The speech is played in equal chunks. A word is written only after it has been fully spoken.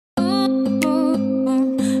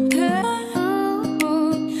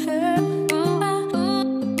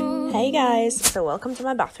guys, so welcome to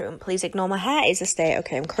my bathroom. Please ignore my hair is a state.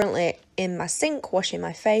 Okay, I'm currently in my sink washing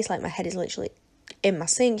my face, like my head is literally in my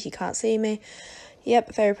sink, you can't see me.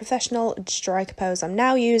 Yep, very professional, striker pose. I'm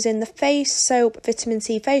now using the Face Soap Vitamin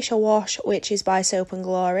C Facial Wash, which is by Soap and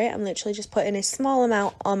Glory. I'm literally just putting a small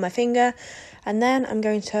amount on my finger, and then I'm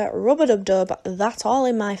going to rub-a-dub-dub that all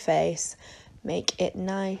in my face. Make it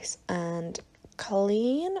nice and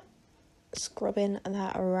clean. Scrubbing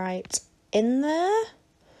that right in there.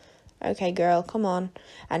 Okay, girl, come on.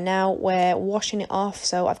 And now we're washing it off,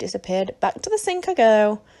 so I've disappeared. Back to the sink I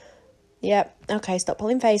go. Yep, okay, stop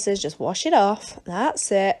pulling faces, just wash it off.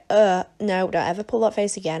 That's it. No, don't ever pull that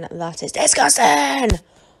face again. That is disgusting!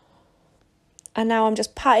 And now I'm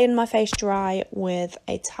just patting my face dry with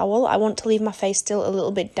a towel. I want to leave my face still a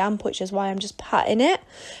little bit damp, which is why I'm just patting it.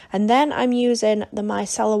 And then I'm using the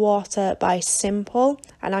micellar water by Simple.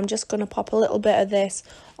 And I'm just going to pop a little bit of this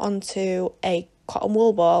onto a cotton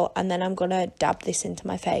wool ball. And then I'm going to dab this into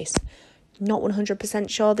my face. Not 100%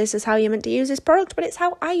 sure this is how you're meant to use this product, but it's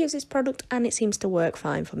how I use this product and it seems to work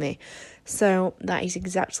fine for me. So that is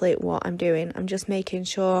exactly what I'm doing. I'm just making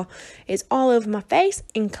sure it's all over my face,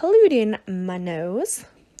 including my nose.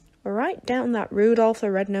 Right down that Rudolph the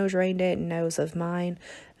Red-Nosed Reindeer nose of mine.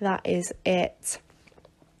 That is it.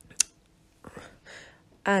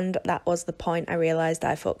 And that was the point I realised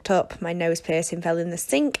I fucked up. My nose piercing fell in the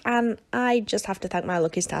sink and I just have to thank my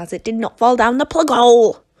lucky stars. It did not fall down the plug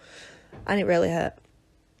hole. And it really hurt.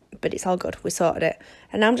 But it's all good. We sorted it.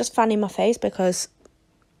 And now I'm just fanning my face because,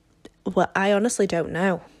 well, I honestly don't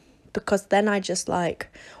know. Because then I just,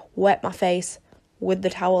 like, wet my face with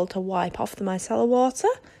the towel to wipe off the micellar water.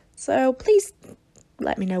 So please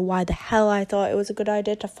let me know why the hell I thought it was a good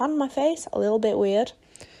idea to fan my face. A little bit weird.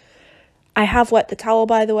 I have wet the towel,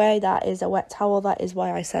 by the way. That is a wet towel. That is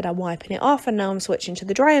why I said I'm wiping it off. And now I'm switching to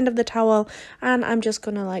the dry end of the towel. And I'm just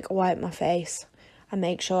going to, like, wipe my face and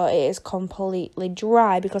make sure it is completely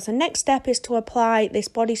dry, because the next step is to apply this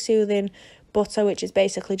body soothing butter, which is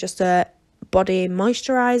basically just a body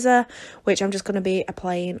moisturizer, which I'm just going to be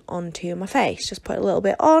applying onto my face. Just put a little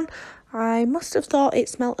bit on. I must have thought it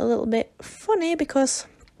smelled a little bit funny because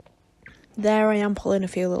there I am pulling a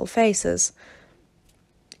few little faces.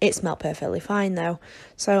 It smelled perfectly fine though.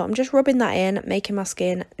 So I'm just rubbing that in, making my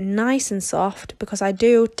skin nice and soft, because I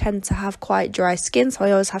do tend to have quite dry skin, so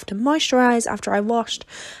I always have to moisturise after I've washed.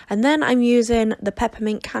 And then I'm using the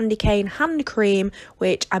Peppermint Candy Cane hand cream,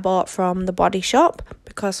 which I bought from the Body Shop,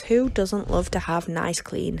 because who doesn't love to have nice,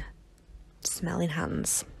 clean smelling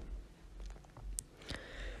hands?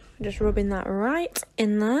 I'm just rubbing that right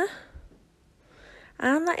in there.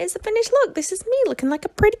 And that is the finished look. This is me looking like a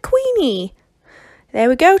pretty queenie. There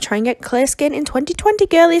we go. Try and get clear skin in 2020,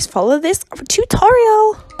 girlies. Follow this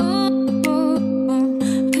tutorial.